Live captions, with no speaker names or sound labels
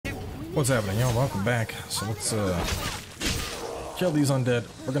What's happening, y'all? Welcome back. So let's kill these undead.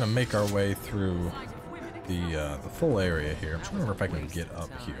 We're gonna make our way through the full area here. I'm trying to remember if I can get up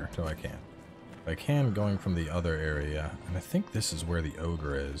here. No, I can. I can going from the other area, and I think this is where the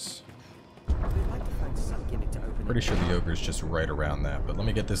ogre is. Pretty sure the ogre is just right around that, but let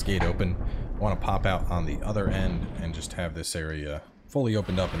me get this gate open. I want to pop out on the other end and just have this area fully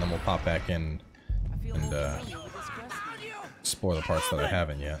opened up, and then we'll pop back in and explore the parts that I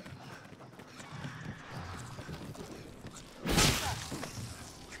haven't yet.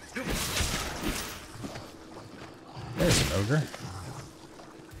 There's an ogre.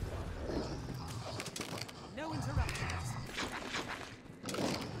 No interruptions.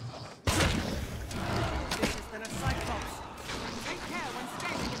 Than a cyclops. Take care when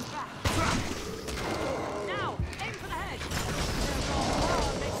scaling his back. Now, aim for the head.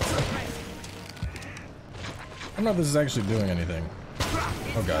 I don't know if this is actually doing anything.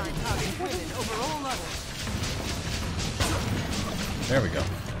 Oh god. There we go.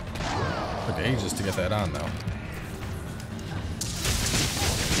 Took ages to get that on though.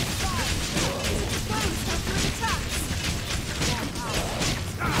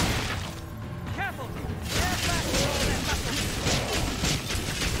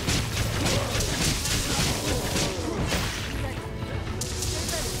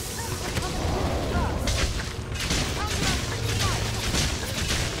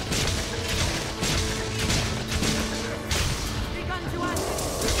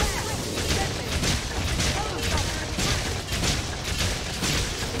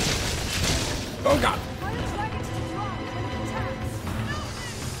 Oh god!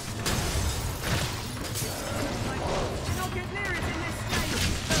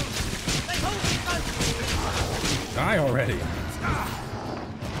 Die already!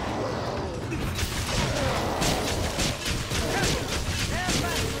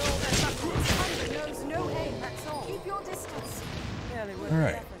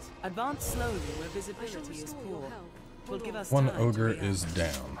 Alright. Advance slowly where visibility is poor. Will give us One time ogre to react. is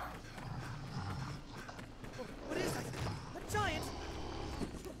down. What is it? A giant?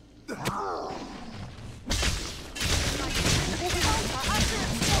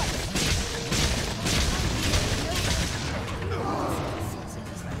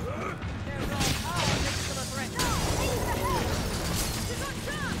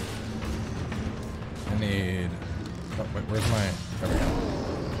 I need... Oh, wait, where's my... There we go.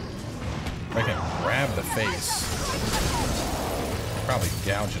 If I can grab the face, probably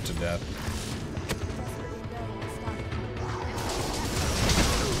gouge it to death.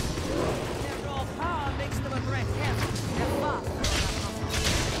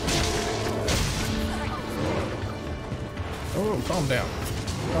 Oh, calm down.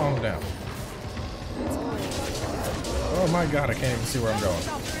 Calm down. Oh my god, I can't even see where I'm going.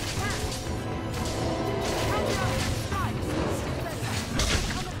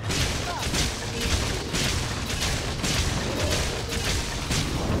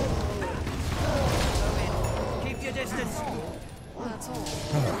 Keep your distance.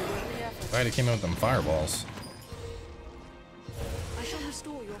 Glad he came in with them fireballs. I shall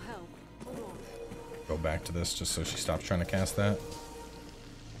restore your health. Hold on. Go back to this just so she stops trying to cast that.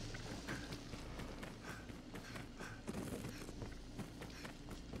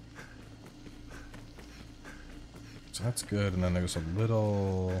 So that's good, and then there's a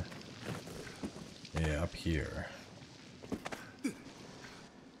little... Yeah, up here.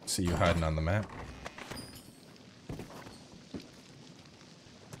 See you hiding on the map.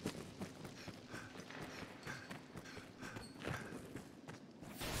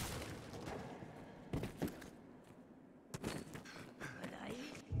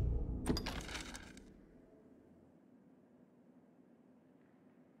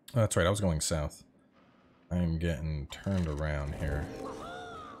 Oh, that's right, I was going south. I am getting turned around here.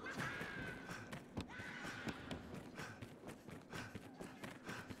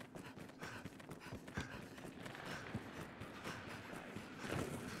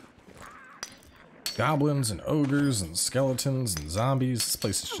 Goblins and ogres and skeletons and zombies. This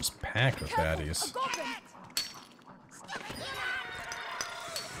place is just packed with baddies.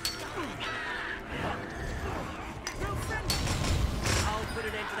 I'll put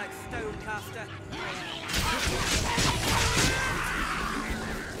it into that stone caster.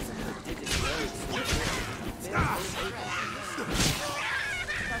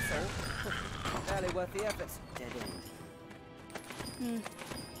 That's all. Barely worth the effort. Dead end.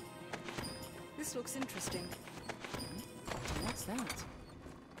 This looks interesting. What's that?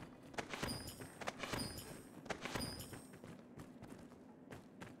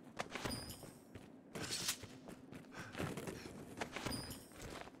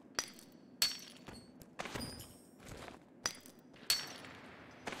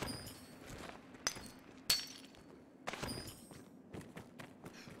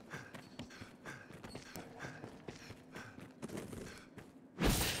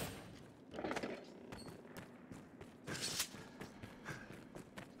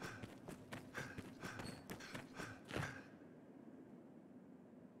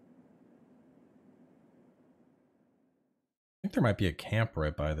 think there might be a camp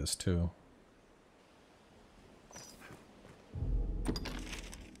right by this too.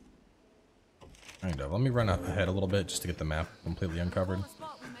 Kind of. Let me run up ahead a little bit just to get the map completely uncovered.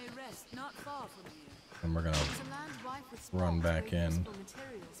 And we're gonna run back in.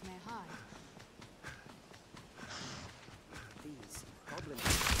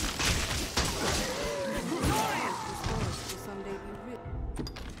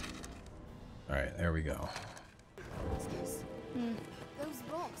 Alright, there we go.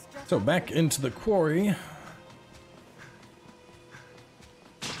 So back into the quarry.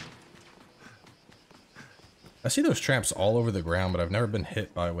 I see those traps all over the ground, but I've never been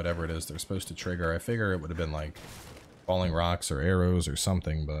hit by whatever it is they're supposed to trigger. I figure it would have been like falling rocks or arrows or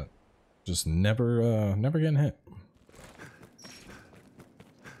something, but just never getting hit.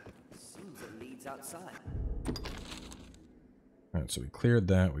 Seems it leads outside. Alright, so we cleared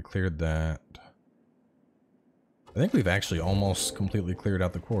that, we cleared that. I think we've actually almost completely cleared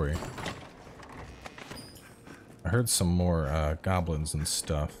out the quarry. I heard some more goblins and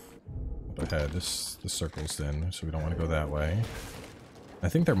stuff up ahead. The circle's in, so we don't want to go that way. I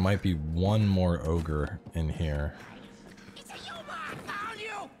think there might be one more ogre in here.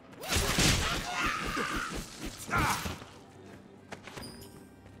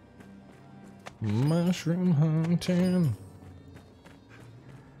 Mushroom hunting.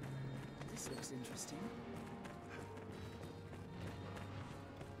 This looks interesting.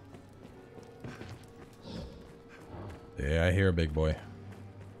 Yeah, I hear a big boy.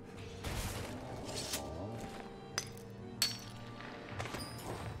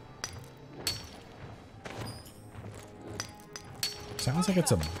 Sounds like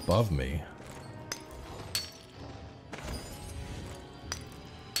it's above me.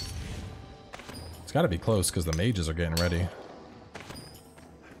 It's got to be close because the mages are getting ready.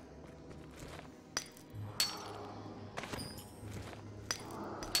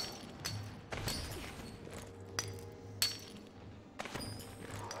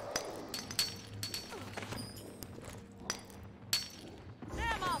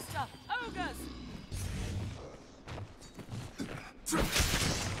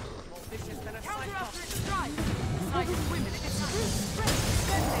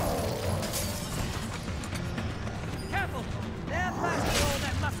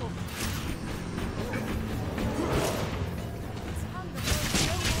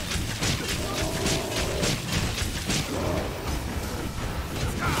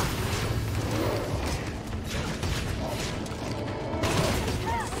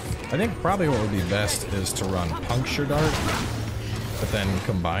 I think probably what would be best is to run Puncture Dart, but then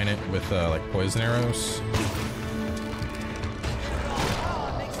combine it with like poison arrows.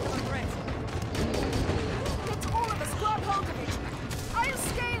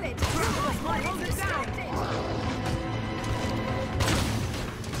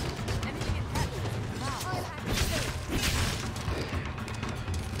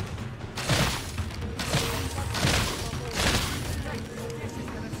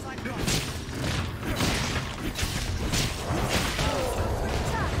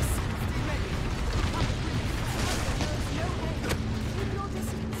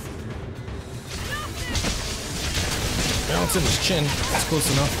 It's in his chin. That's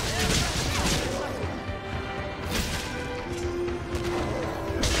close enough.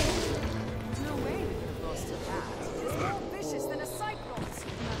 No way we could have lost to that. It's more vicious than a cyclops.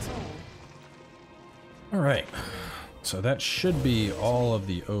 That's all. Alright. So that should be all of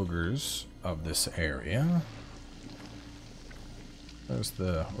the ogres of this area.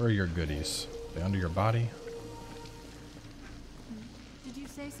 Where are your goodies? Are they under your body? Did you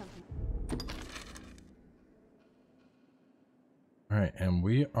say something? Alright, and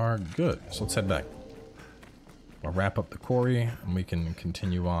we are good. So let's head back. I'll wrap up the quarry and we can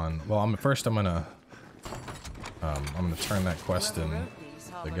continue on. Well, first I'm gonna turn that quest in.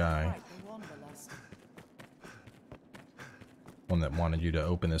 The guy. One that wanted you to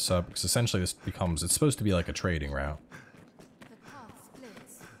open this up, because essentially this becomes, it's supposed to be like a trading route. The path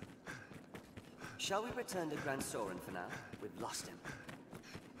splits. Shall we return to Grand Soren for now? We've lost him.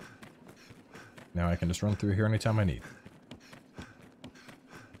 Now I can just run through here anytime I need.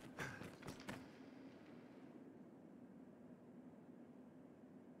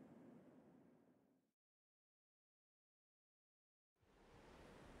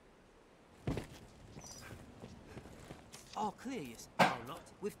 All clear, yes. Oh, not.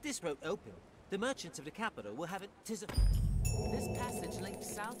 With this road open, the merchants of the capital will have it. Tis a... This passage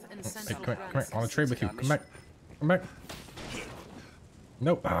links south and Hey, central come here, Grand I want to trade with you. Come back. Come back.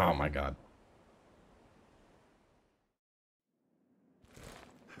 Nope. Oh my god.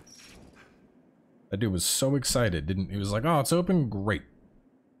 That dude was so excited, he was like, oh, it's open, great.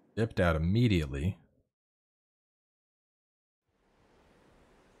 Dipped out immediately.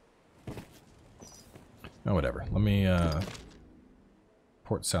 Oh, whatever. Let me,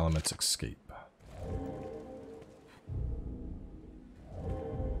 Port Salamit's escape.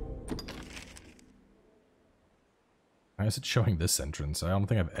 Why is it showing this entrance? I don't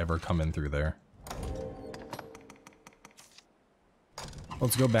think I've ever come in through there.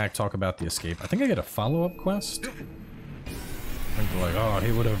 Let's go back, talk about the escape. I think I get a follow-up quest. I think they're like, oh,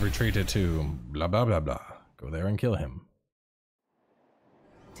 he would have retreated to blah, blah, blah, blah. Go there and kill him.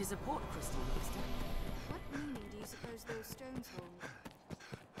 Tis a port crystal, Master. What meaning do you suppose those stones hold?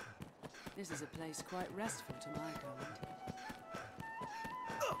 This is a place quite restful to my kind.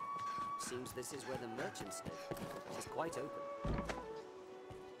 Seems this is where the merchants live. It is quite open.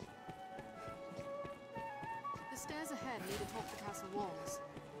 The stairs ahead lead atop the castle walls.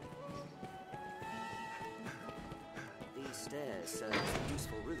 These stairs serve as a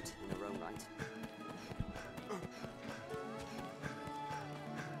useful route in their own right.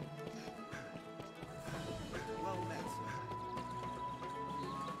 Well met.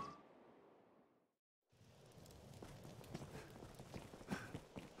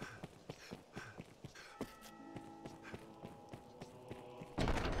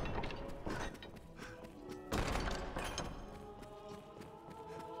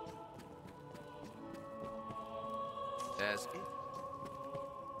 There's it.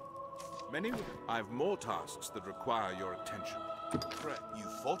 Many? I've more tasks that require your attention. You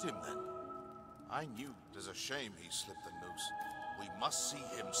fought him then? I knew. It is a shame he slipped the noose. We must see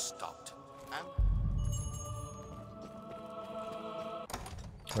him stopped. And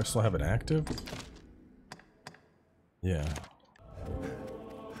Do I still have it active? Yeah.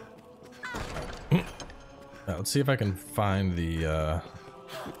 Let's see if I can find the,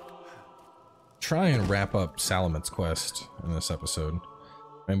 try and wrap up Salamit's quest in this episode.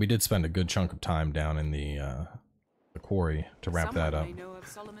 And we did spend a good chunk of time down in the quarry to wrap that up. Someone may know of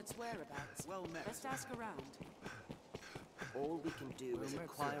Solomon's whereabouts. Well met. Best ask around. All we can do is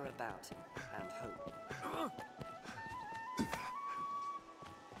inquire about and hope.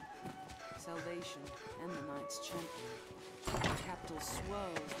 Salvation and the Knight's champion. The capital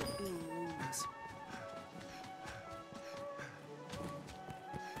swirls with ill rumors.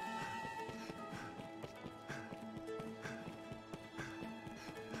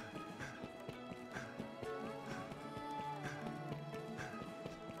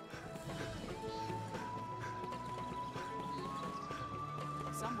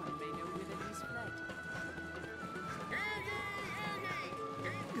 Someone may know whither he's fled.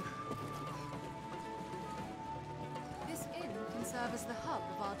 This inn can serve as the hub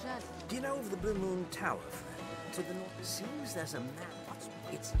of our journey. Do you know of the Blue Moon Tower? To the north, seems there's a map.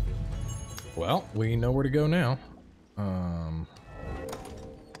 It's Well, we know where to go now.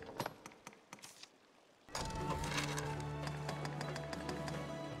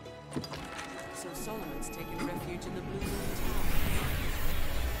 So Solomon's taken refuge in the Blue Moon Tower.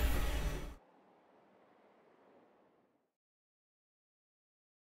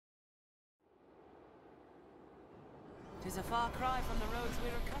 Tis a far cry from the roads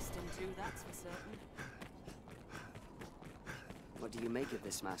we're accustomed to, that's for certain. What do you make of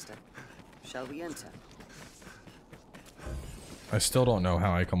this, Master? Shall we enter? I still don't know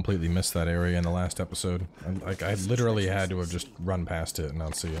how I completely missed that area in the last episode. I literally had to have just run past it and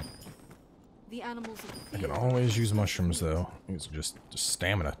not see it. The animals of the I field. can always use mushrooms though. It's just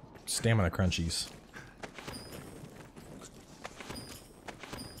stamina crunchies.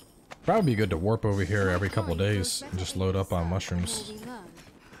 Probably be good to warp over here every couple days and just load up on mushrooms. We learn.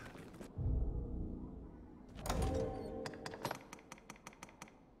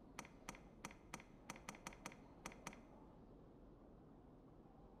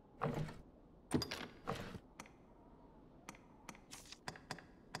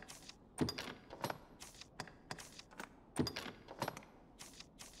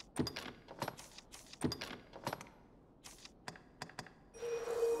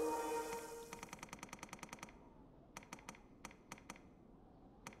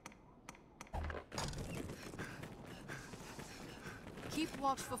 Keep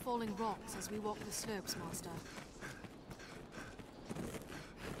watch for falling rocks as we walk the slopes, Master.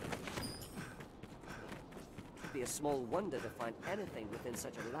 It'd be a small wonder to find anything within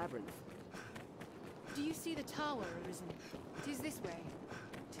such a labyrinth. Do you see the tower, Arisen? 'Tis this way.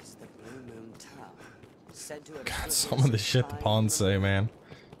 Tis the Blue Moon Tower, said to have God, some of the shit the pawns say, man.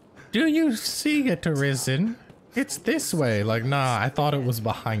 Do you see it, Arisen? It's this way. Like, nah, I thought it was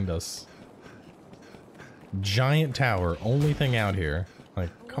behind us. Giant tower, only thing out here. Like,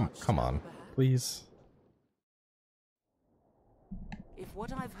 come on. please. If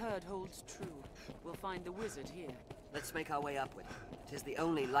what I've heard holds true, we'll find the wizard here. Let's make our way upward. It is the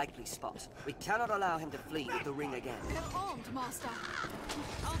only likely spot. We cannot allow him to flee with the ring again. They're armed, Master.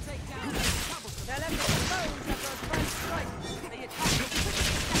 I'll take down those troublesome. They're left exposed at those first strike. The attack.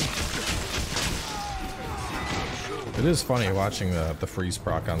 It is funny watching the freeze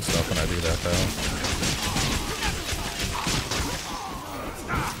proc on stuff when I do that, though.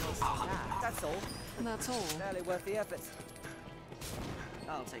 That's all. That's all. Barely worth the effort.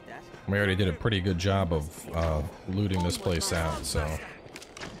 I'll take that. We already did a pretty good job of looting this place out, so.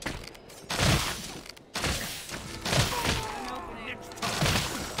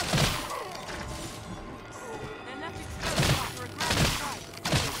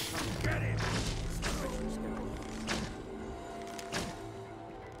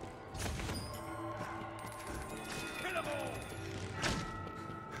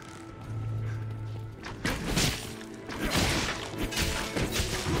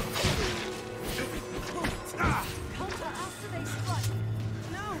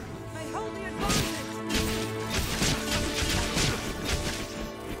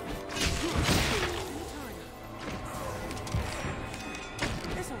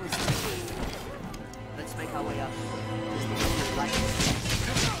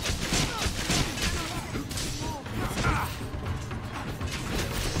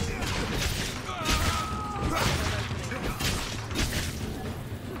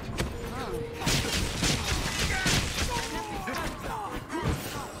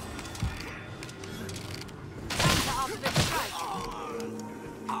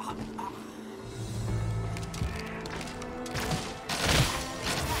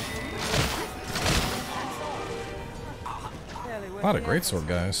 A lot of greatsword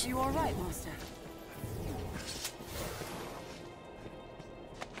guys. You all right, Master?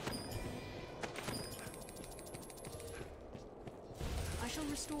 I shall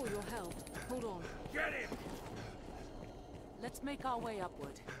restore your health. Hold on. Get him! Let's make our way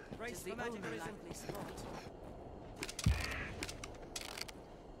upward. It is the only likely spot.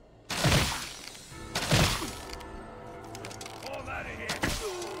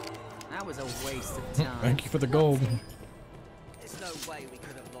 That was a waste of time. Thank you for the gold. There's no way we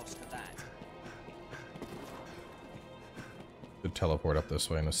could have lost to that. Should teleport up this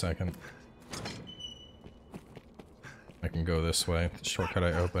way in a second. I can go this way. The shortcut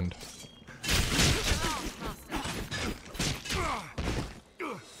I opened.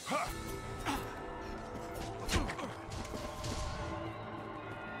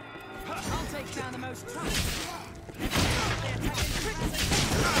 I'll take down the most trouble.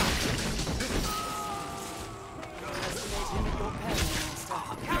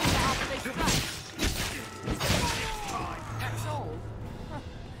 That's all.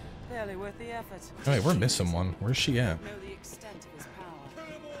 Barely worth the effort. Oh, wait, we're missing one. Where's she at? Know the extent of his power.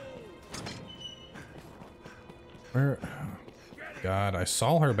 Where? God, I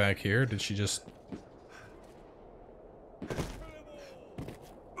saw her back here. Did she just...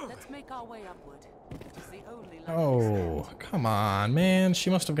 Let's make our way upward. It is the only likely Oh, come on, man. She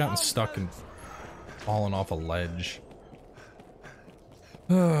must have gotten stuck and fallen off a ledge.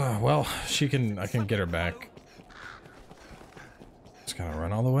 Well, she can... I can get her back. Just gotta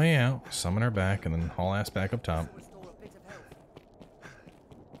run all the way out, summon her back, and then haul ass back up top.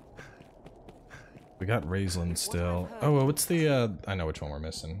 We got Raislin still. Oh, well, what's the, I know which one we're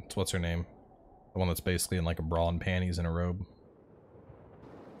missing. It's what's her name? The one that's basically in like a bra and panties and a robe.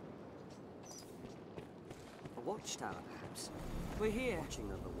 A watchtower, perhaps. We're here. Watching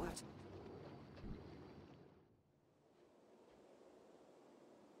over what?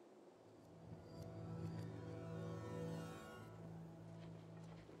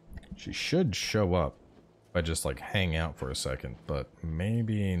 She should show up if I just like hang out for a second, but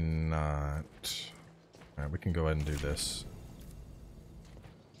maybe not. Alright, we can go ahead and do this.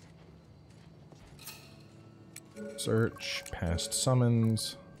 Search, past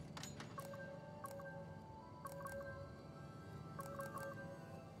summons.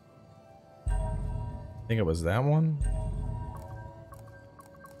 I think it was that one.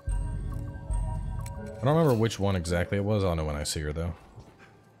 I don't remember which one exactly it was. I'll know when I see her though.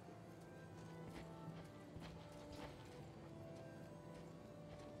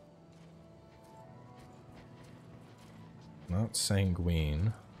 Not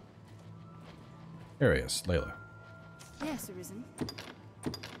Sanguine. There he is, Layla. Yes, Arisen.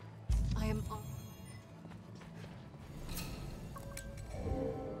 I am on.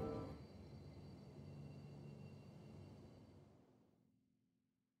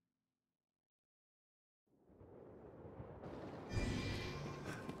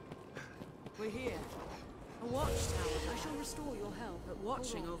 I shall restore your health. But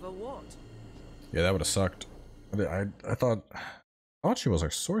watching over what? Yeah, that would have sucked. I thought she was our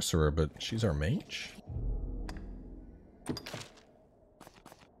sorcerer, but she's our mage?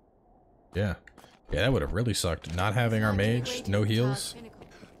 Yeah. Yeah, that would have really sucked. Not having our mage, no heals.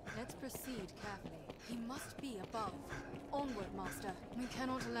 Let's proceed carefully. He must be above. Onward, master. We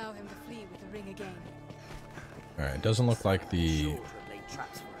cannot allow him to flee with the ring again. Alright, doesn't look like the Sure to have laid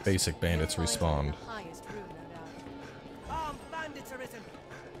traps for us. basic bandits respawned. The highest room, no doubt. Armed bandits arisen.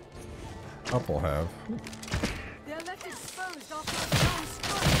 Up will have. They're left exposed after a strong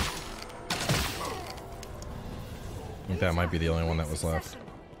strike. I think that might be the only one that was left.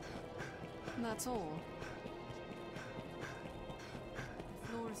 That's all. The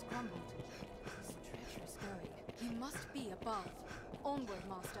floor is crumbled. This treacherous going. He must be above. Onward,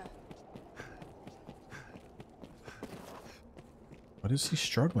 master. What is he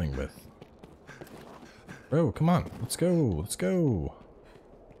struggling with? Bro, come on. Let's go. Let's go.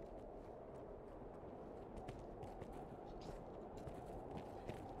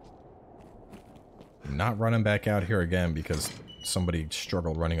 I'm not running back out here again because somebody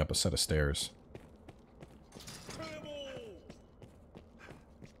struggled running up a set of stairs.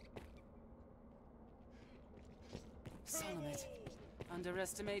 Solomon.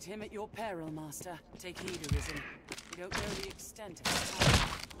 Underestimate him at your peril, master. Take heed, Arisen. You don't know the extent of his power.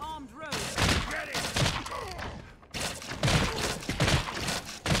 Armed rogues!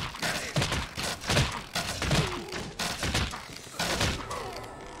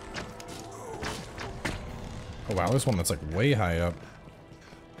 Oh wow, there's one that's like way high up.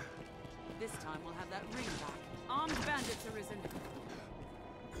 This time we'll have that ring back. Armed bandits arisen.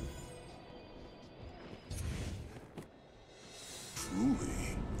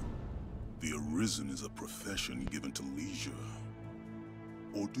 Truly, the Arisen is a profession given to leisure.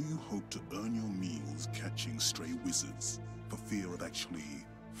 Or do you hope to earn your meals catching stray wizards for fear of actually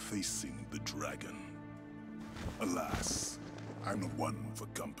facing the dragon? Alas, I'm not one for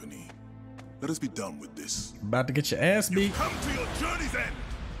company. Let us be done with this. About to get your ass beat. Come to your journey's end!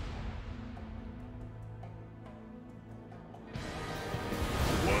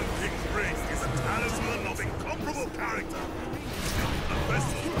 Wyrmking's ring is a talisman of incomparable character. A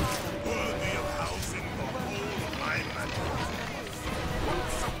vessel worthy of housing the whole of my majesty. What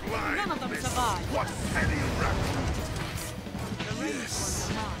sublime None of them bliss! survive. What penny rapture! The ring Yes,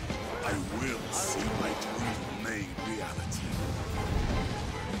 was mine. I will see my dream made reality.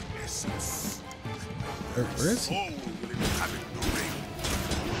 Essence. Where is he? All will inhabit the ring.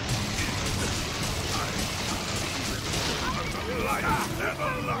 Life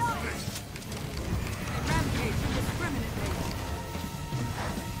everlasting. Rampage indiscriminately.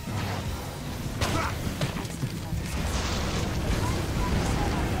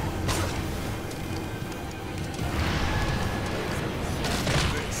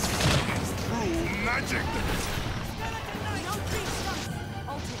 This is true magic.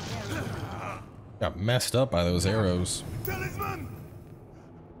 Got messed up by those arrows. Talisman!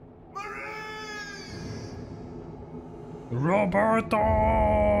 Roberto!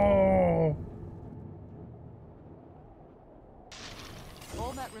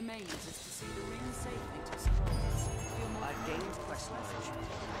 All that remains is to see the ring safely to Sorrows. I've gained quest knowledge.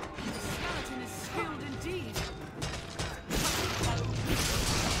 The skeleton is skilled indeed.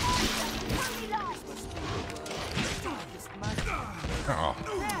 Oh,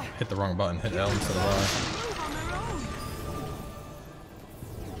 hit the wrong button. Hit L instead of R. Move on their own.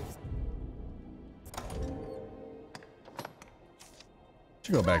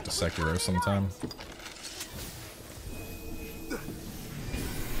 Should go back to Sekiro sometime. I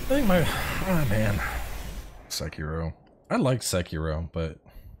think my... Oh man. Sekiro. I like Sekiro, but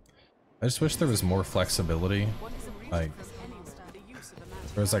I just wish there was more flexibility. Like,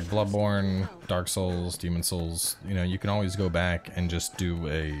 there's like Bloodborne, Dark Souls, Demon Souls, you know, you can always go back and just do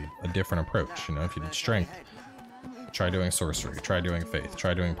a different approach, you know, if you did Strength, try doing Sorcery, try doing Faith,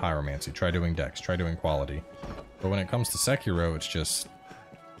 try doing Pyromancy, try doing Dex, try doing Quality. But when it comes to Sekiro, it's just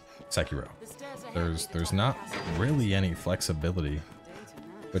Sekiro. There's not really any flexibility,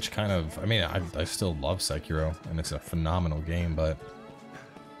 which kind of, I mean, I still love Sekiro, and it's a phenomenal game, but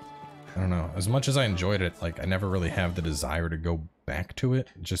I don't know. As much as I enjoyed it, like, I never really have the desire to go back to it,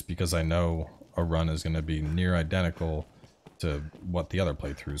 just because I know a run is going to be near identical to what the other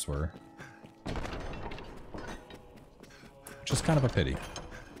playthroughs were. Which is kind of a pity.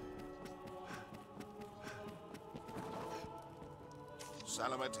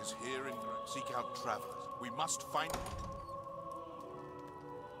 Salamet is here in seek out travelers. We must find...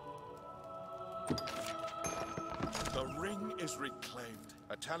 The ring is reclaimed,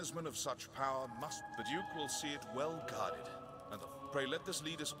 A talisman of such power must... The Duke will see it well guarded. And pray let this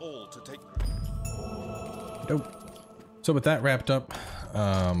lead us all to take... Dope. So with that wrapped up,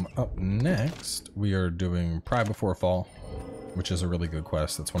 up next we are doing Pry Before Fall, which is a really good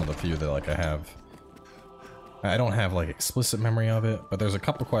quest. That's one of the few that like I don't have like explicit memory of it, but there's a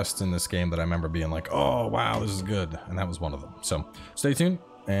couple quests in this game that I remember being like, oh wow, this is good, and that was one of them. So stay tuned,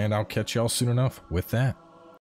 and I'll catch y'all soon enough with that.